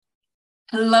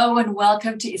Hello and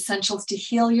welcome to Essentials to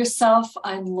Heal Yourself.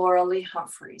 I'm Laura Lee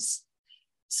Humphreys.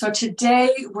 So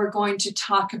today we're going to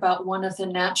talk about one of the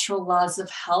natural laws of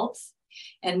health.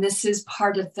 And this is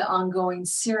part of the ongoing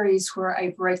series where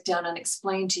I break down and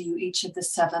explain to you each of the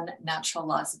 7 natural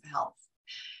laws of health.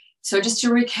 So just to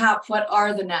recap, what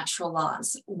are the natural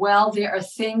laws? Well, there are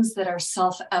things that are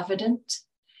self-evident,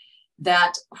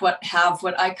 that have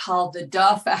what I call the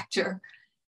duh factor,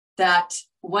 that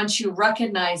once you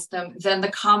recognize them, then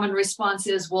the common response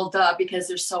is, well, duh, because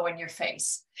they're so in your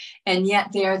face. And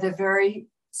yet they are the very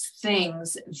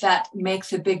things that make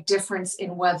the big difference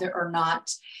in whether or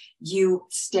not you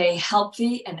stay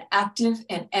healthy and active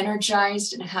and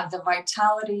energized and have the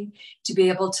vitality to be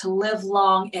able to live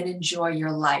long and enjoy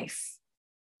your life.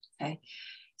 Okay,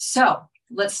 so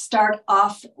let's start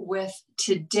off with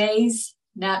today's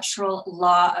natural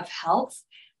law of health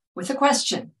with a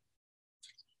question.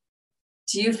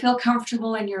 Do you feel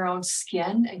comfortable in your own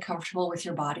skin and comfortable with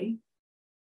your body?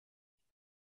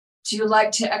 Do you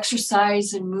like to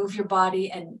exercise and move your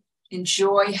body and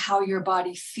enjoy how your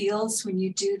body feels when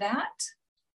you do that?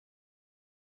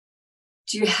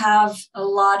 Do you have a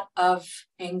lot of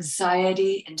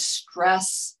anxiety and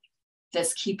stress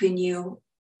that's keeping you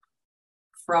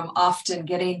from often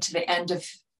getting to the end of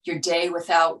your day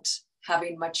without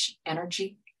having much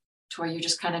energy, to where you're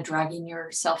just kind of dragging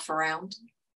yourself around?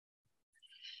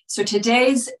 So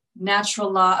today's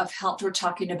natural law of health we're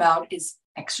talking about is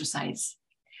exercise,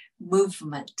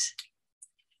 movement.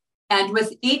 And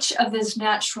with each of these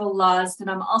natural laws, then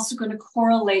I'm also going to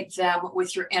correlate them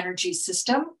with your energy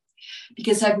system,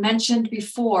 because I've mentioned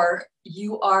before,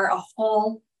 you are a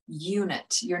whole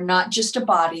unit. You're not just a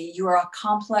body, you are a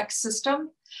complex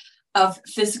system of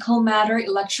physical matter,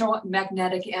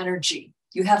 electromagnetic energy.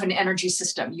 You have an energy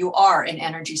system. You are an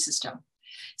energy system.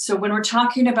 So when we're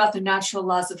talking about the natural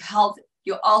laws of health,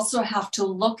 you also have to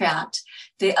look at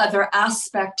the other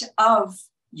aspect of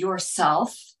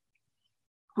yourself,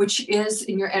 which is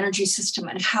in your energy system,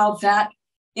 and how that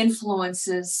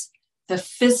influences the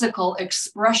physical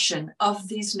expression of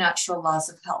these natural laws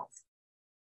of health.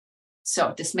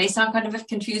 So this may sound kind of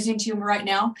confusing to you right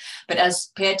now, but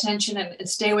pay attention and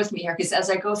stay with me here, because as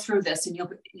I go through this, and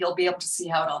you'll be able to see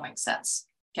how it all makes sense.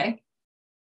 Okay.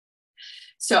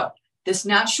 So this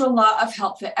natural law of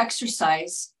health, the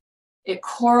exercise, it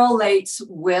correlates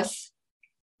with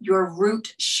your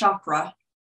root chakra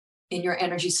in your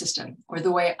energy system, or the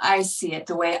way I see it,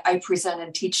 the way I present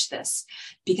and teach this,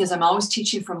 because I'm always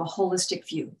teaching from a holistic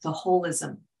view, the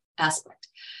holism aspect.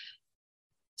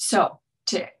 So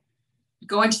to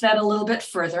go into that a little bit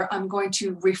further, I'm going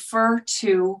to refer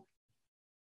to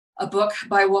a book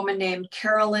by a woman named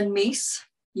Caroline Myss.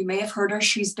 You may have heard her.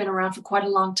 She's been around for quite a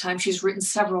long time. She's written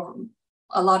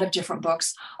a lot of different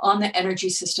books on the energy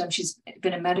system. She's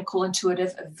been a medical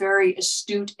intuitive, a very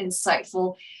astute,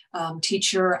 insightful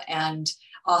teacher and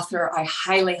author. I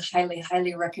highly, highly,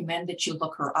 highly recommend that you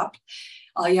look her up.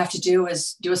 All you have to do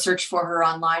is do a search for her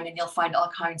online, and you'll find all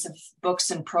kinds of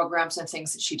books and programs and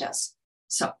things that she does.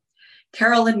 So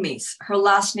Caroline Myss, her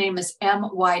last name is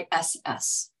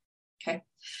M-Y-S-S. Okay.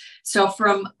 So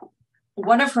from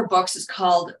one of her books is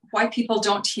called Why People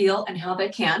Don't Heal and How They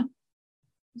Can.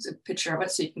 There's a picture of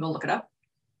it, so you can go look it up.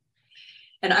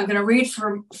 And I'm going to read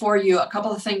for you a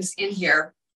couple of things in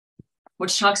here,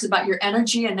 which talks about your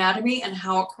energy anatomy and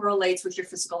how it correlates with your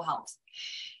physical health.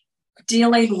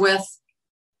 Dealing with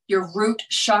your root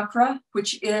chakra,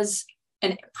 which is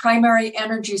a primary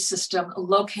energy system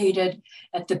located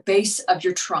at the base of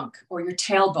your trunk or your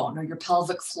tailbone or your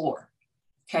pelvic floor.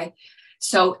 Okay.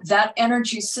 So that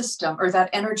energy system, or that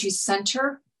energy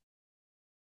center,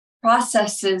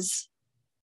 processes,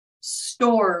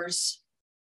 stores,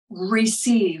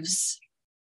 receives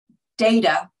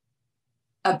data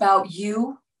about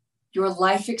you, your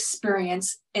life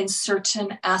experience in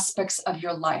certain aspects of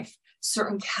your life,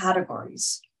 certain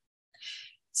categories.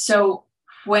 So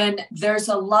when there's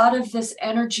a lot of this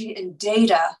energy and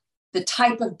data, the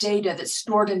type of data that's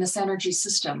stored in this energy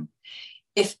system,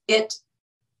 if it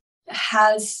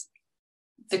has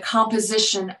the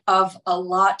composition of a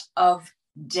lot of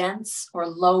dense or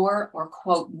lower or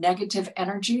quote negative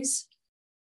energies,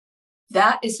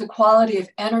 that is the quality of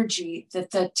energy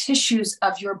that the tissues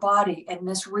of your body in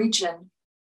this region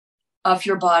of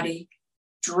your body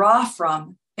draw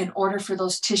from in order for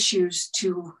those tissues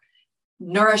to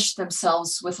nourish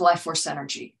themselves with life force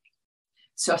energy.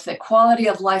 So if the quality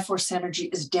of life force energy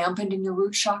is dampened in your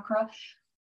root chakra,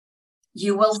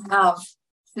 you will have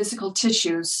physical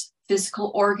tissues, physical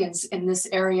organs in this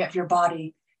area of your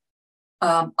body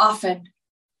often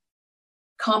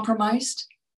compromised,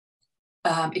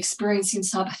 experiencing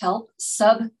sub-health,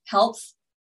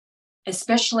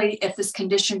 especially if this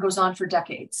condition goes on for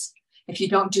decades, if you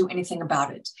don't do anything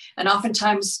about it. And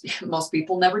oftentimes, most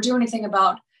people never do anything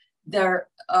about their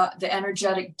the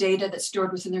energetic data that's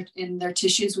stored within their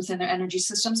tissues, within their energy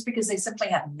systems, because they simply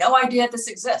have no idea this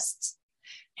exists.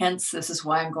 Hence, this is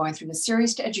why I'm going through this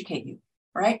series, to educate you,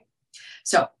 right?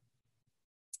 So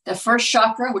the first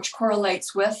chakra, which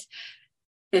correlates with,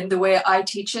 in the way I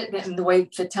teach it, in the way,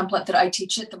 the template that I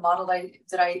teach it, the model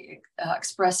that I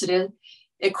express it in,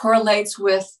 it correlates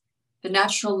with the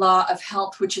natural law of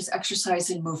health, which is exercise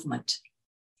and movement.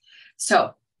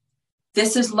 So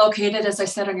this is located, as I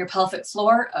said, on your pelvic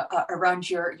floor, around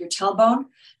your tailbone.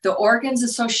 The organs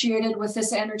associated with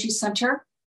this energy center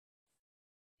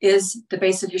is the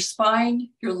base of your spine,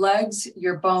 your legs,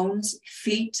 your bones,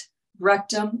 feet,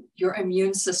 rectum, your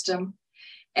immune system,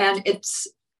 and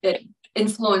it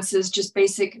influences just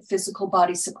basic physical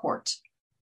body support.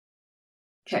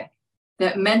 Okay,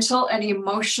 the mental and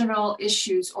emotional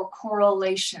issues or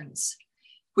correlations,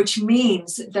 which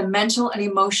means the mental and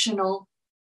emotional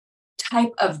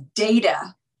type of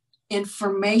data,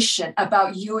 information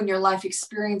about you and your life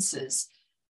experiences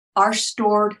are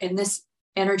stored in this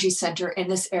energy center, in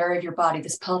this area of your body,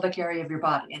 this pelvic area of your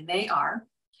body. And they are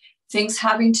things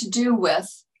having to do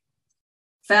with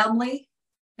family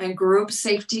and group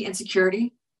safety and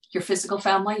security, your physical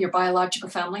family, your biological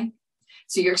family.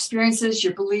 So your experiences,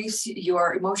 your beliefs,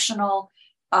 your emotional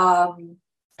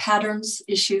patterns,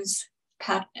 issues,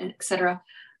 etc.,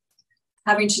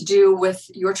 having to do with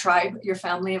your tribe, your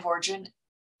family of origin,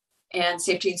 and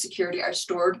safety and security are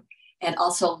stored and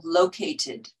also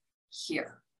located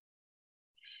here.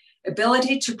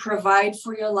 Ability to provide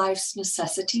for your life's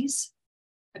necessities,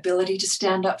 ability to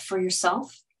stand up for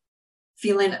yourself,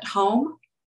 feeling at home,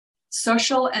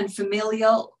 social and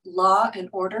familial law and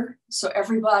order. So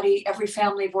everybody, every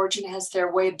family of origin has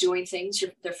their way of doing things,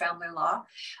 their family law.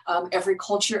 Every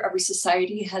culture, every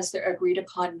society has their agreed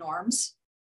upon norms.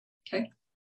 Okay.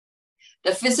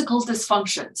 The physical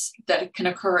dysfunctions that can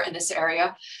occur in this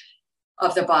area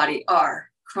of the body are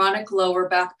chronic lower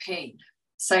back pain,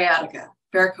 sciatica,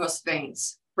 varicose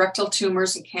veins, rectal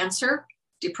tumors and cancer,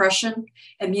 depression,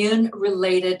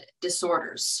 immune-related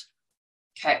disorders.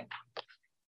 Okay.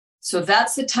 So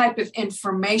that's the type of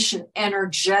information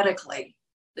energetically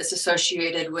that's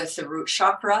associated with the root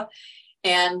chakra,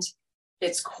 and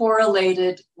it's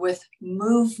correlated with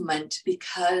movement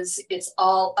because it's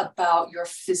all about your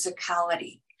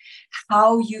physicality,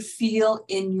 how you feel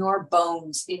in your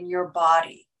bones, in your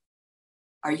body.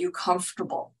 Are you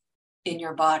comfortable in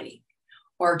your body?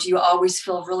 Or do you always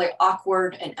feel really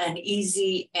awkward and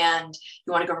uneasy and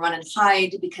you want to go run and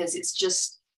hide because it's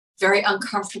just very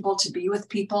uncomfortable to be with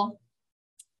people?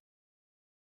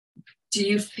 Do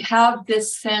you have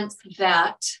this sense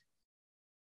that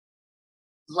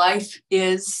life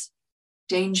is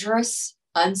dangerous,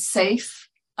 unsafe,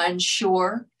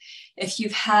 unsure? If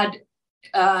you've had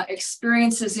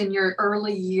experiences in your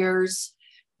early years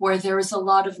where there was a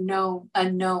lot of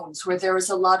unknowns, where there was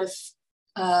a lot of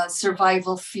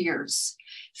survival fears,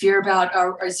 fear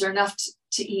about, is there enough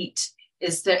to eat?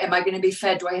 Am I going to be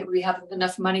fed? Do we have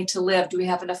enough money to live? Do we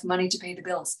have enough money to pay the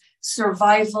bills?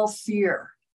 Survival fear.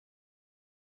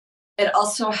 It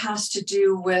also has to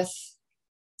do with,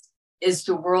 is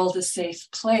the world a safe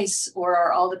place, or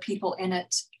are all the people in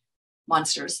it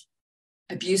monsters?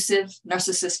 Abusive,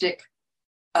 narcissistic,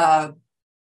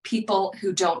 people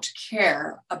who don't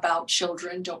care about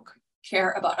children, don't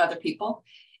care about other people,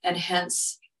 and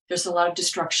hence there's a lot of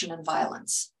destruction and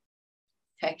violence.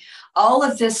 Okay, all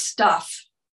of this stuff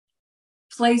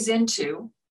plays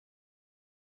into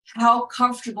how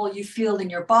comfortable you feel in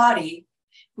your body,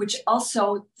 which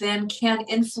also then can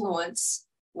influence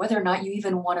whether or not you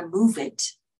even want to move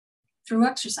it through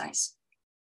exercise.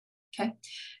 Okay,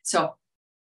 so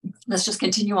let's just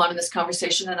continue on in this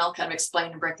conversation and I'll kind of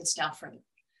explain and break this down further.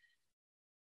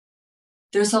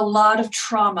 There's a lot of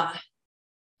trauma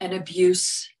and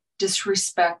abuse,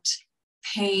 disrespect,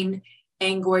 pain,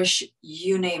 anguish,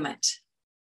 you name it,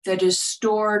 that is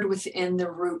stored within the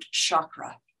root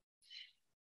chakra.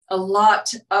 A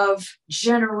lot of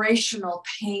generational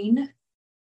pain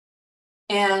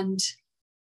and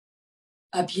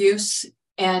abuse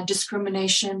and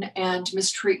discrimination and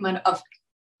mistreatment of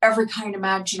every kind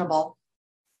imaginable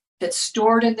that's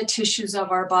stored in the tissues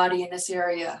of our body in this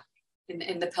area,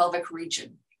 in the pelvic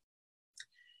region.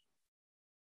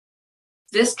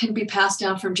 This can be passed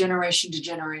down from generation to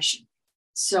generation.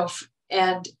 So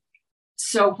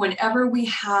whenever we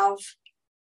have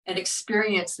an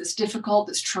experience that's difficult,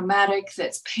 that's traumatic,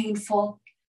 that's painful,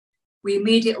 we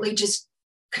immediately just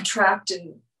contract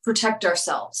and protect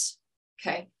ourselves,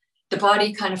 okay? the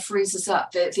body kind of freezes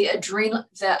up. The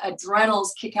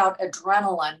adrenals kick out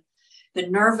adrenaline. The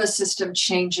nervous system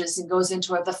changes and goes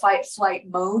into the fight flight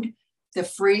mode, the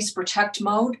freeze protect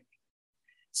mode.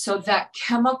 So that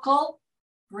chemical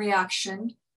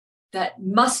reaction, that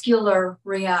muscular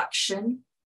reaction,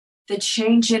 the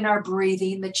change in our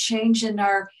breathing, the change in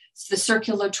the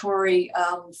circulatory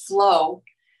flow,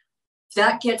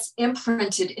 that gets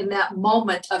imprinted in that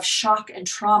moment of shock and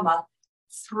trauma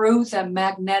through the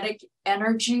magnetic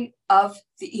energy of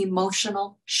the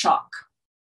emotional shock.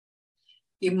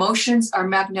 Emotions are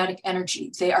magnetic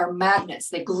energy. They are magnets.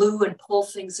 They glue and pull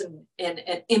things and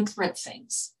imprint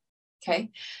things. Okay.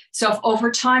 So if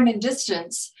over time and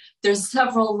distance, there's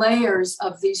several layers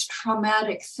of these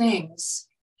traumatic things,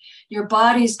 your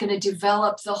body is going to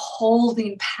develop the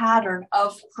holding pattern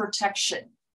of protection.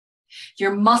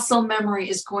 Your muscle memory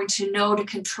is going to know to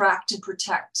contract and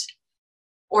protect,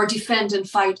 or defend and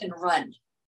fight and run.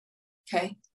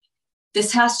 Okay.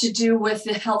 This has to do with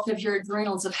the health of your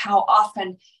adrenals, of how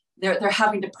often they're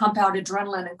having to pump out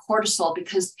adrenaline and cortisol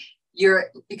because your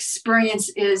experience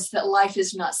is that life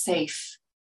is not safe,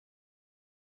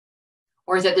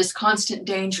 or that there's constant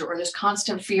danger, or there's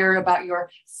constant fear about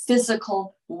your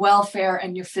physical welfare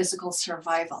and your physical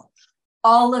survival.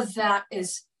 All of that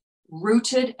is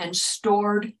rooted and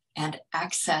stored and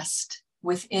accessed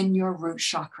within your root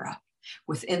chakra,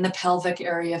 within the pelvic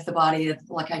area of the body,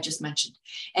 like I just mentioned.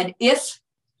 And if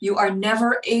you are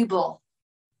never able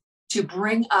to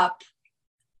bring up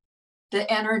the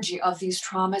energy of these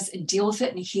traumas and deal with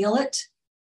it and heal it,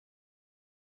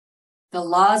 the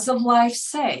laws of life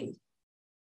say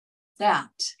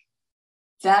that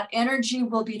that energy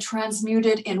will be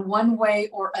transmuted in one way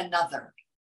or another.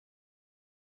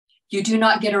 You do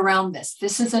not get around this.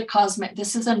 This is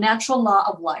a natural law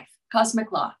of life,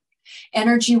 cosmic law.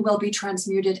 Energy will be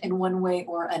transmuted in one way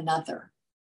or another.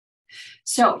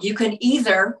 So you can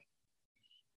either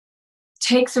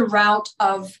take the route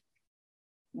of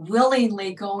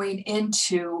willingly going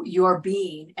into your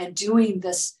being and doing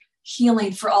this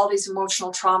healing for all these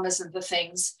emotional traumas and the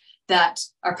things that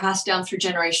are passed down through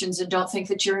generations, and don't think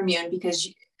that you're immune,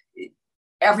 because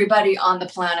everybody on the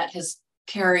planet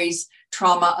carries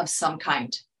trauma of some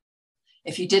kind.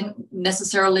 If you didn't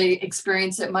necessarily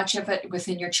experience it, much of it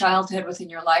within your childhood, within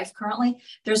your life currently,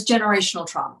 there's generational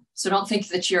trauma. So don't think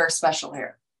that you're special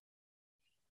here.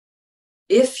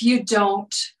 If you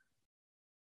don't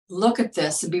look at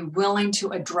this and be willing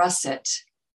to address it,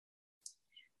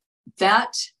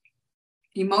 that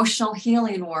emotional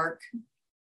healing work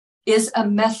is a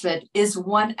method, is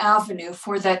one avenue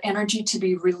for that energy to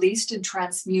be released and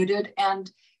transmuted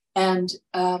and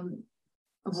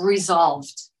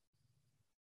resolved.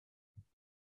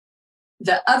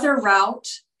 The other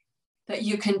route that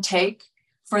you can take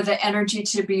for the energy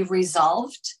to be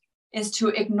resolved is to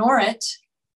ignore it.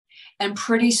 And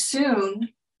pretty soon,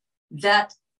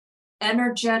 that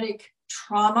energetic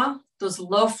trauma, those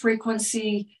low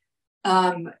frequency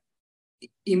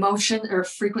emotion or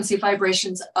frequency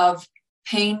vibrations of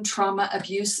pain, trauma,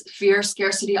 abuse, fear,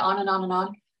 scarcity, on and on and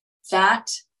on,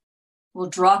 that will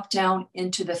drop down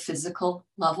into the physical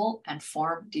level and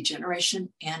form degeneration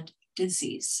and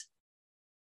disease.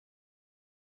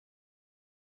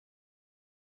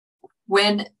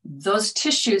 When those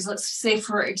tissues, let's say,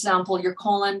 for example, your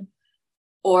colon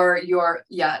or your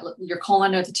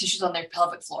colon or the tissues on the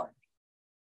pelvic floor,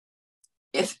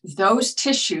 if those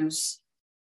tissues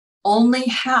only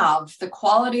have the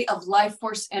quality of life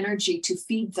force energy to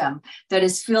feed them that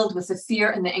is filled with the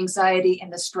fear and the anxiety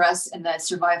and the stress and the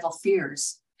survival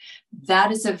fears,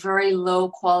 that is a very low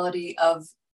quality of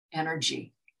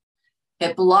energy.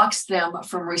 It blocks them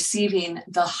from receiving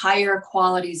the higher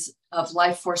qualities of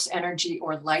life force energy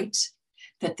or light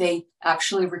that they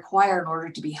actually require in order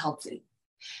to be healthy.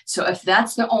 So if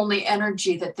that's the only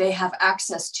energy that they have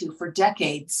access to for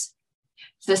decades,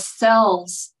 the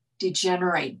cells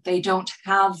degenerate. They don't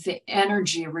have the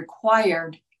energy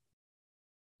required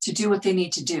to do what they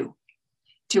need to do,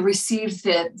 to receive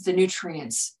the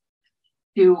nutrients,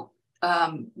 to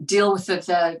deal with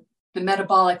the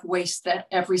metabolic waste that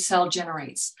every cell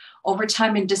generates. Over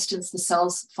time and distance, the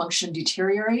cell's function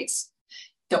deteriorates,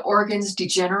 the organs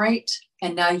degenerate,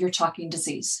 and now you're talking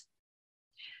disease.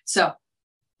 So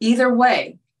either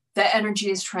way, the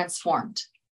energy is transformed,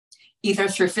 either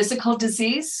through physical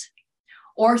disease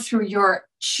or through your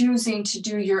choosing to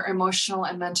do your emotional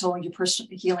and mental and your personal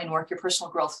healing work, your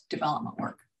personal growth development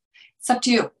work. It's up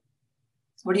to you.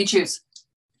 What do you choose?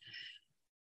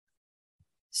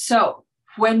 So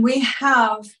when we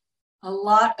have a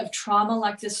lot of trauma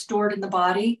like this stored in the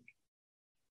body,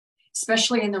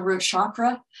 especially in the root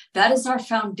chakra, that is our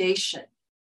foundation.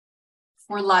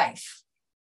 for life.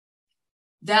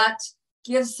 That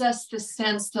gives us the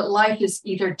sense that life is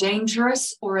either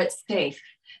dangerous or it's safe,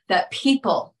 that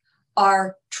people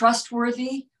are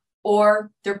trustworthy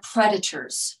or they're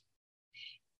predators.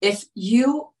 If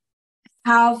you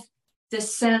have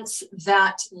this sense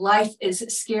that life is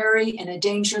scary and a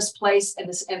dangerous place,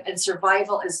 and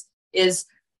survival is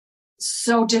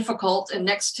so difficult and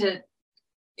next to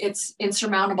it's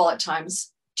insurmountable at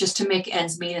times just to make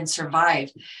ends meet and survive,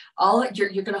 you're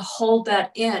going to hold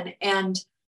that in, and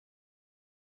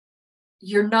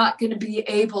you're not going to be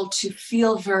able to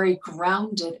feel very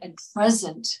grounded and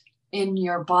present in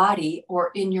your body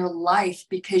or in your life,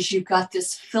 because you've got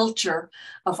this filter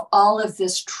of all of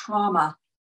this trauma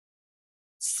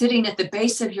sitting at the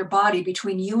base of your body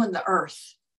between you and the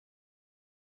earth.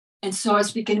 And so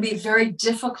it's going to be very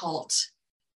difficult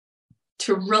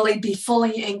to really be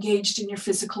fully engaged in your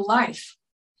physical life,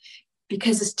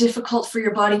 because it's difficult for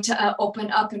your body to open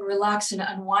up and relax and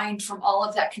unwind from all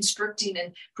of that constricting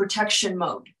and protection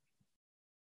mode.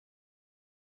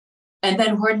 And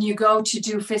then when you go to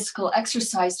do physical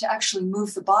exercise to actually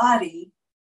move the body,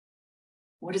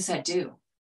 what does that do?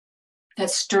 That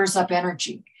stirs up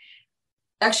energy.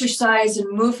 Exercise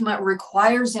and movement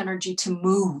requires energy to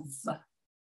move.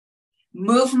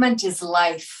 Movement is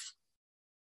life.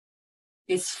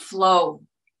 It's flow.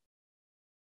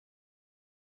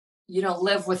 You don't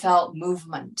live without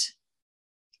movement.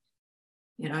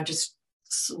 Just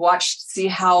see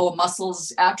how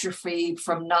muscles atrophy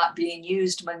from not being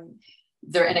used when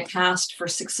they're in a cast for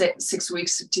six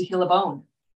weeks to heal a bone.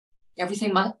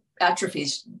 Everything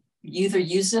atrophies. You either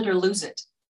use it or lose it.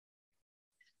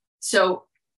 So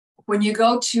when you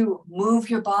go to move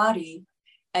your body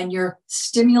and you're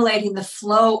stimulating the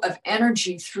flow of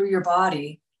energy through your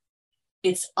body,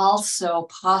 it's also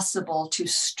possible to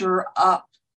stir up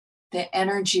the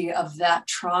energy of that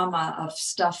trauma, of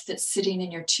stuff that's sitting in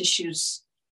your tissues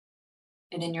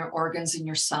and in your organs and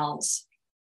your cells.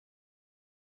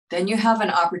 Then you have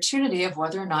an opportunity of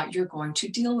whether or not you're going to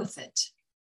deal with it.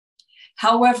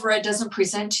 However, it doesn't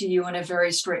present to you in a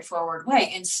very straightforward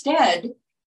way. Instead,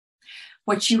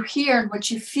 what you hear and what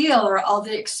you feel are all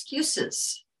the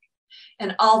excuses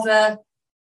and all the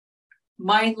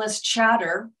mindless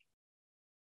chatter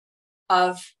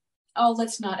of, oh,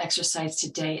 let's not exercise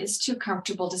today. It's too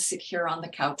comfortable to sit here on the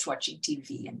couch watching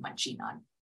TV and munching on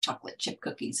chocolate chip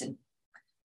cookies and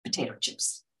potato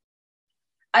chips.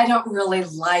 I don't really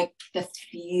like the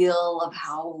feel of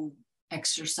how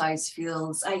exercise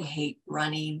feels. I hate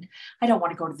running. I don't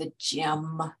want to go to the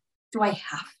gym. Do I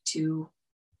have to?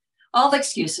 All the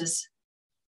excuses.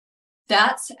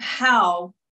 That's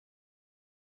how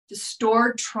the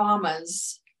stored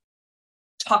traumas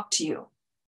talk to you.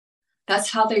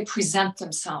 That's how they present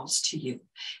themselves to you,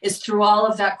 is through all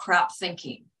of that crap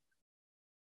thinking.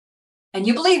 And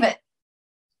you believe it.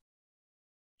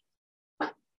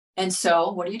 And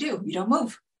so what do? You don't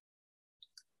move.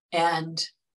 And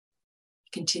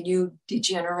continue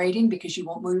degenerating because you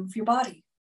won't move your body.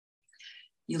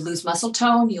 You lose muscle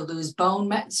tone, you lose bone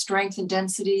strength and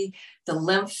density. The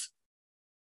lymph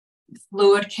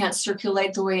fluid can't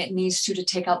circulate the way it needs to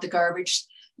take out the garbage.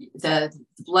 The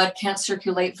blood can't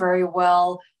circulate very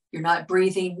well. You're not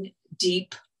breathing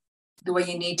deep the way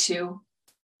you need to.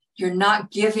 You're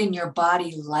not giving your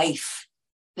body life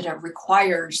that it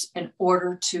requires in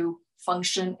order to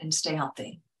function and stay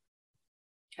healthy.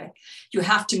 Okay. You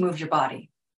have to move your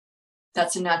body.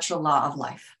 That's a natural law of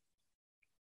life.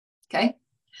 Okay.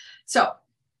 So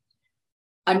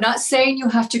I'm not saying you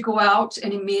have to go out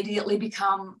and immediately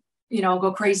become,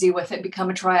 go crazy with it, become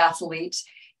a triathlete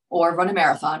or run a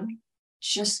marathon.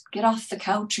 Just get off the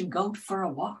couch and go for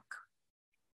a walk.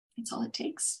 That's all it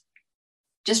takes.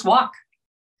 Just walk.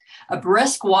 A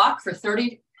brisk walk for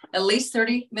at least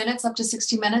 30 minutes, up to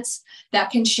 60 minutes.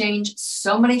 That can change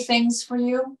so many things for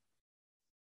you.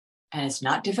 And it's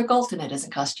not difficult, and it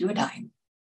doesn't cost you a dime.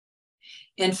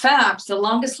 In fact, the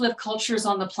longest lived cultures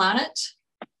on the planet,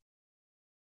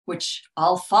 which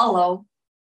all follow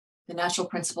the natural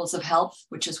principles of health,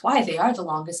 which is why they are the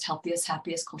longest, healthiest,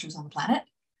 happiest cultures on the planet.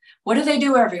 What do they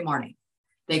do every morning?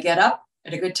 They get up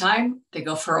at a good time. They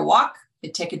go for a walk. They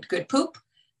take a good poop.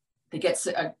 They get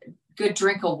a good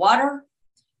drink of water.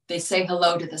 They say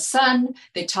hello to the sun.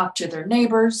 They talk to their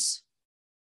neighbors,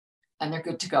 and they're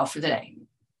good to go for the day.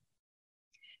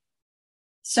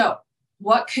 So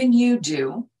what can you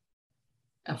do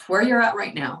of where you're at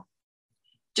right now,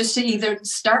 just to either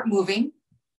start moving,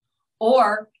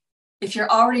 or if you're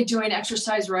already doing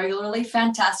exercise regularly,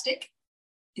 fantastic.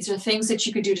 These are things that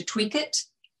you could do to tweak it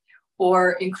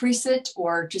or increase it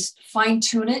or just fine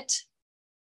tune it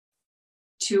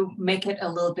to make it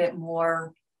a little bit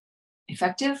more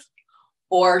effective,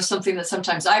 or something that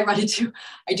sometimes I run into.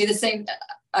 I do the same.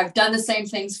 I've done the same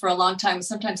things for a long time.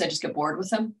 Sometimes I just get bored with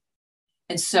them.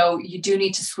 And so you do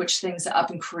need to switch things up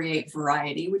and create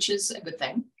variety, which is a good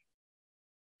thing.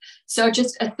 So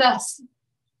just assess,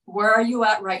 where are you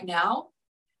at right now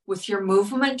with your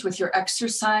movement, with your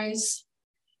exercise,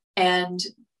 and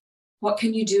what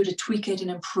can you do to tweak it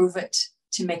and improve it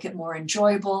to make it more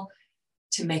enjoyable,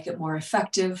 to make it more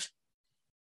effective?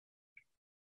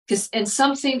 Because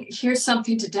here's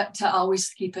something to always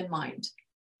keep in mind.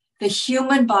 The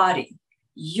human body,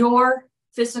 your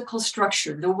physical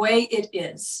structure, the way it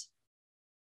is,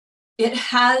 it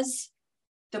has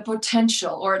the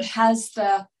potential, or it has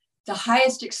the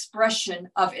highest expression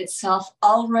of itself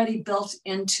already built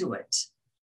into it.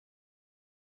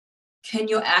 Can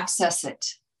you access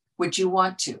it? Would you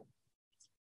want to?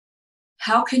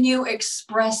 How can you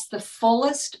express the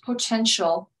fullest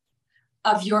potential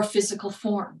of your physical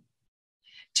form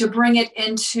to bring it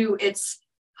into its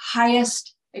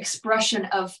highest expression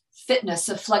of fitness,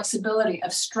 of flexibility,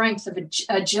 of strength, of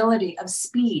agility, of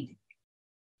speed,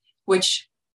 which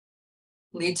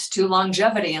leads to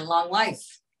longevity and long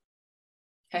life?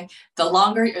 Okay, the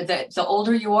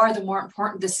older you are, the more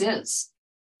important this is,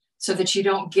 so that you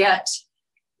don't get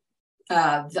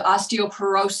the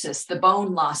osteoporosis, the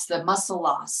bone loss, the muscle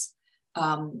loss,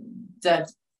 the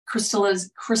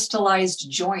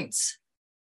crystallized joints.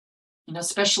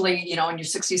 Especially, in your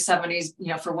 60s,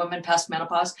 70s, for women past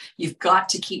menopause, you've got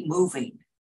to keep moving.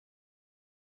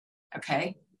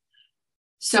 Okay.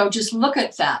 So just look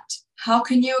at that. How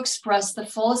can you express the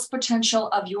fullest potential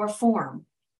of your form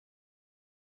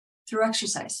through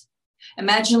exercise?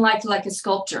 Imagine like a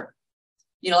sculptor,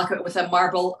 like with a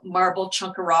marble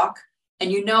chunk of rock,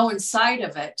 and inside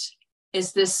of it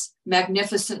is this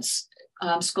magnificent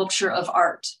sculpture of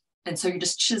art. And so you're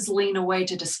just chiseling away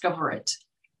to discover it.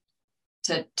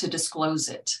 To disclose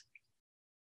it.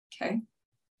 Okay,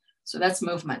 so that's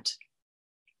movement.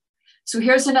 So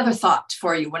here's another thought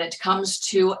for you when it comes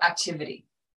to activity.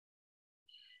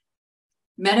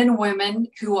 Men and women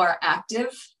who are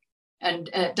active, and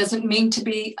it doesn't mean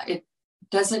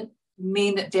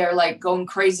that they're like going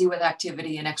crazy with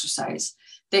activity and exercise.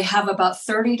 They have about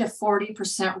 30 to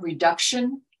 40%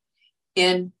 reduction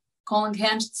in colon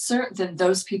cancer than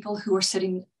those people who are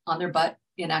sitting on their butt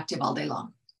inactive all day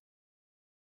long.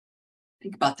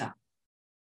 Think about that.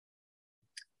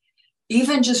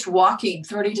 Even just walking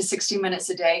 30 to 60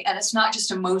 minutes a day, and it's not just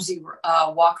a mosey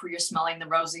walk where you're smelling the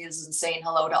roses and saying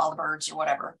hello to all the birds or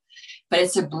whatever, but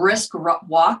it's a brisk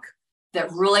walk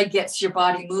that really gets your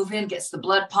body moving, gets the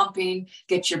blood pumping,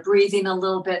 gets your breathing a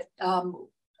little bit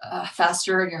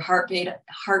faster and your heart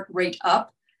rate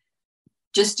up.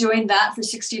 Just doing that for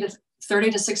 30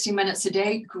 to 60 minutes a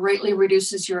day greatly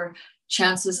reduces your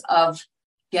chances of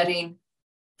getting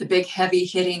the big heavy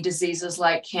hitting diseases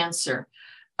like cancer,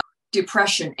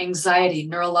 depression, anxiety,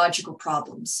 neurological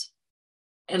problems.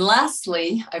 And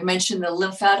lastly, I mentioned the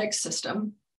lymphatic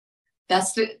system.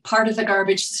 That's the part of the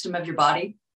garbage system of your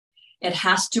body. It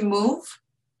has to move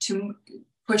to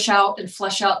push out and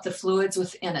flush out the fluids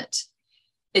within it.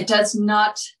 It does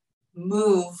not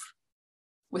move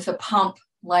with a pump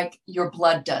like your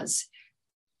blood does.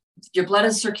 Your blood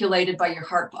is circulated by your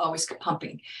heart always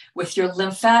pumping. With your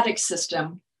lymphatic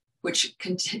system, which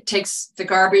takes the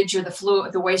garbage or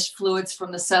the waste fluids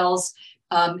from the cells,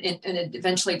 and it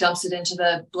eventually dumps it into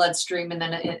the bloodstream, and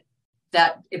then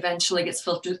that eventually gets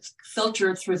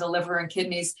filtered through the liver and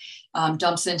kidneys,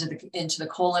 dumps into the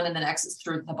colon, and then exits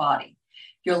through the body.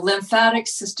 Your lymphatic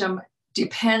system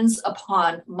depends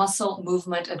upon muscle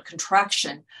movement and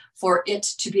contraction for it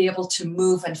to be able to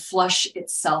move and flush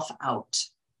itself out.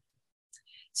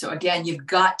 So again, you've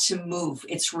got to move.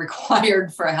 It's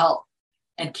required for health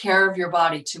and care of your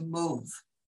body to move.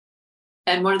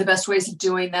 And one of the best ways of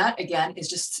doing that, again, is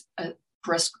just a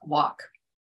brisk walk.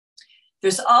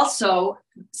 There's also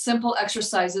simple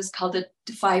exercises called the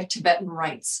 5 Tibetan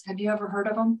rites. Have you ever heard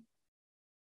of them?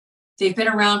 They've been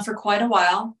around for quite a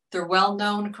while. They're well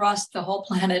known across the whole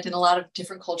planet in a lot of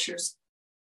different cultures.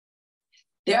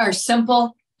 They are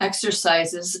simple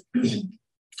exercises,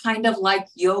 kind of like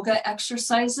yoga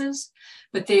exercises,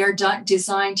 but they are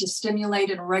designed to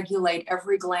stimulate and regulate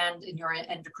every gland in your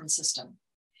endocrine system,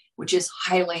 which is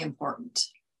highly important,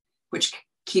 which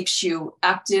keeps you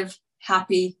active,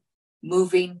 happy,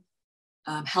 moving,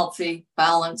 healthy,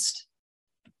 balanced,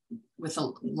 with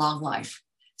a long life.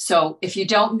 So if you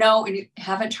don't know and you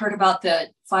haven't heard about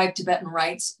the 5 Tibetan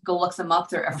rites, go look them up.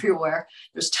 They're everywhere.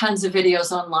 There's tons of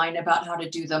videos online about how to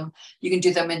do them. You can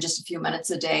do them in just a few minutes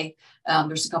a day.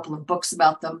 There's a couple of books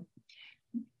about them.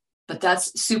 But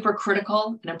that's super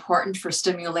critical and important for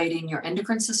stimulating your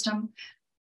endocrine system,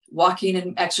 walking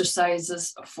and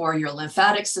exercises for your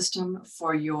lymphatic system,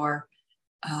 for your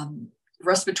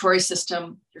respiratory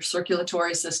system, your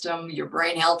circulatory system, your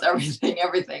brain health,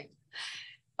 everything.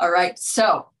 All right.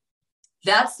 So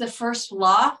that's the first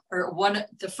law, or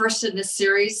the first in this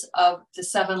series of the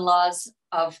 7 laws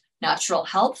of natural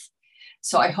health.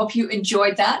 So I hope you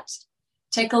enjoyed that.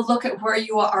 Take a look at where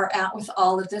you are at with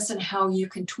all of this and how you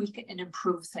can tweak it and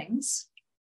improve things.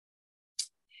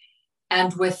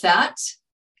 And with that,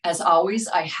 as always,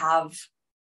 I have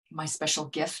my special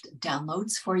gift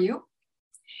downloads for you.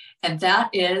 And that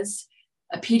is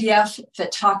a PDF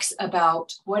that talks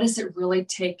about what does it really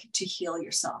take to heal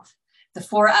yourself? The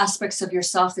 4 aspects of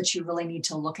yourself that you really need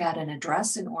to look at and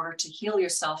address in order to heal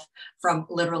yourself from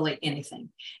literally anything.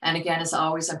 And again, as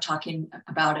always, I'm talking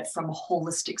about it from a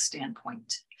holistic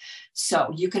standpoint.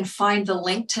 So you can find the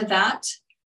link to that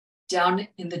down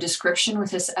in the description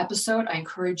with this episode. I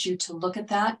encourage you to look at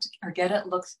that or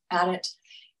look at it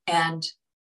and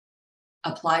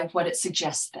apply what it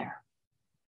suggests there.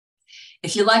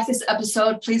 If you like this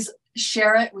episode, please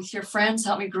share it with your friends.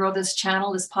 Help me grow this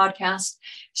channel, this podcast.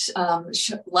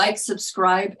 Like,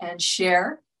 subscribe, and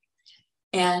share.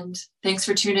 And thanks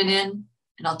for tuning in,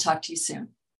 and I'll talk to you soon.